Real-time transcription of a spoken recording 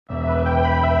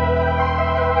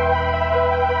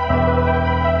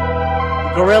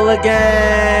Gorilla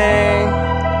gang.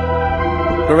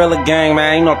 Gorilla gang,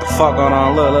 man. You know what the fuck going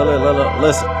on. Look,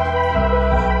 listen.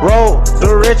 Roll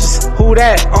the riches, who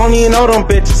that? Don't even know them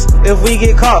bitches. If we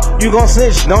get caught, you gon'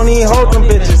 snitch, don't even hold them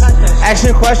bitches.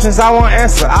 Asking questions, I won't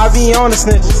answer, I be on the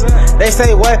snitches. They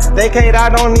say what? They Kdot,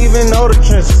 I don't even know the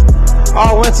trenches.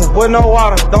 All winter, with no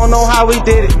water, don't know how we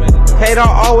did it. Kdot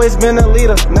always been a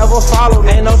leader, never followed.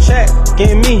 Ain't no check,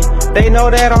 get me, they know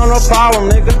that I'm no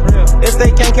problem, nigga. If they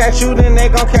can't catch you, then they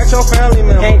gon' catch your family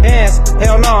member. Can't dance,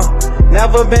 hell no,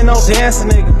 never been no dancer,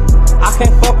 nigga. I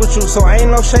can't fuck with you, so ain't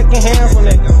no shaking hands with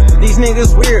niggas. These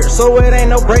niggas weird, so it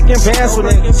ain't no breaking bands with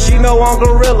niggas. She know I'm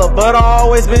gorilla, but I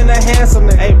always been a handsome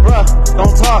nigga. Hey bruh,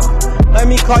 don't talk, let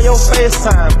me call your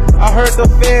FaceTime. I heard the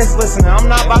feds listening, I'm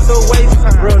not about to waste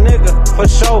time. Real nigga, for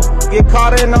sure, get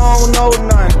caught and I don't know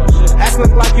nothing. Act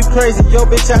look like you crazy, your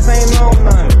bitch ass ain't know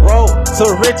nothing. Roll to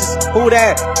riches, who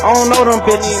that? I don't know them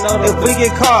bitches. If we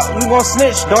get caught, you gon'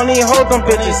 snitch, don't even hold them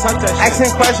bitches. Asking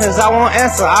questions, I won't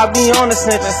answer, I be on the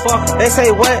snitches. They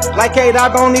say what? Like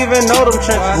Kdot, don't even know them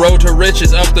trenches. Road to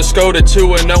riches, up the Skoda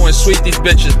 2-0 and sweet these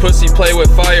bitches. Pussy play with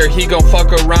fire, he gon' fuck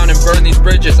around and burn these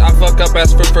bridges. I fuck up,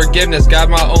 ask for forgiveness, God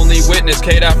my only witness.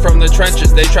 Kdot from the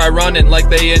trenches, they try running like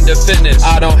they into fitness.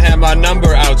 I don't have my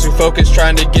number out, too focused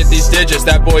trying to get these digits.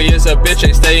 That boy is a bitch,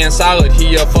 ain't staying solid,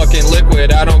 he a fucking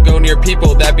liquid. I don't go near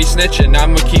people that be snitching,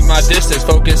 I'ma keep my distance.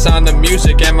 Focus on the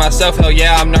music and myself, hell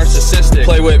yeah, I'm narcissistic.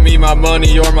 Play with me, my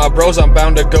money, or my bros, I'm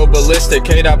bound to go ballistic.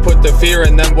 Kdot put the fear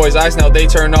in them boys' eyes, now they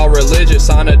turn all religious.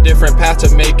 On a different path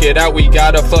to make it out, we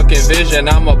got a fucking vision.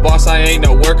 I'm a boss, I ain't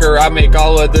no worker, I make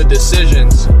all of the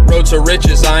decisions. Road to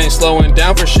riches, I ain't slowing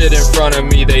down for shit in front of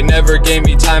me. They never gave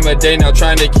me time of day, now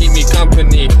trying to keep me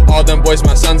company. All them boys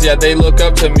my sons, yeah, they look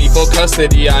up to me, full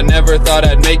custody. I never thought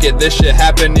I'd make it, this shit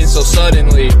happening so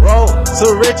suddenly. Roll to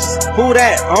riches, who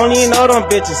that? I don't even know them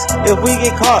bitches. If we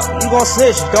get caught, you gon'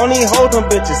 snitch, don't even hold them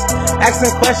bitches.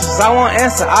 Asking questions, I won't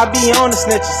answer, I be on the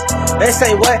snitches. They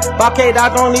say what? About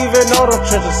Kdot, don't even know them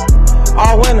trenches.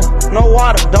 All winter, no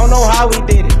water, don't know how we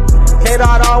did it.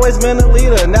 Kdot always been a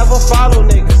leader, never follow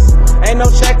niggas. Ain't no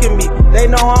checking me, they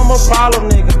know I'm a problem,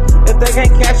 nigga. If they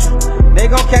can't catch you, they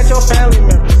gon' catch your family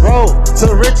members. Roll to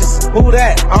riches, who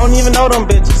that? I don't even know them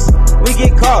bitches. We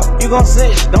get caught, you gon'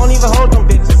 snitch, don't even hold them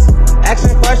bitches.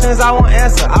 Asking questions, I won't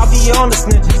answer, I'll be on the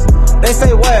snitches. They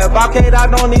say what? About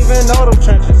Kdot, don't even know them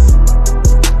trenches.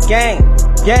 Gang,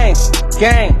 gang,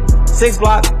 gang, 6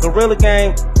 block, gorilla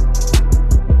gang.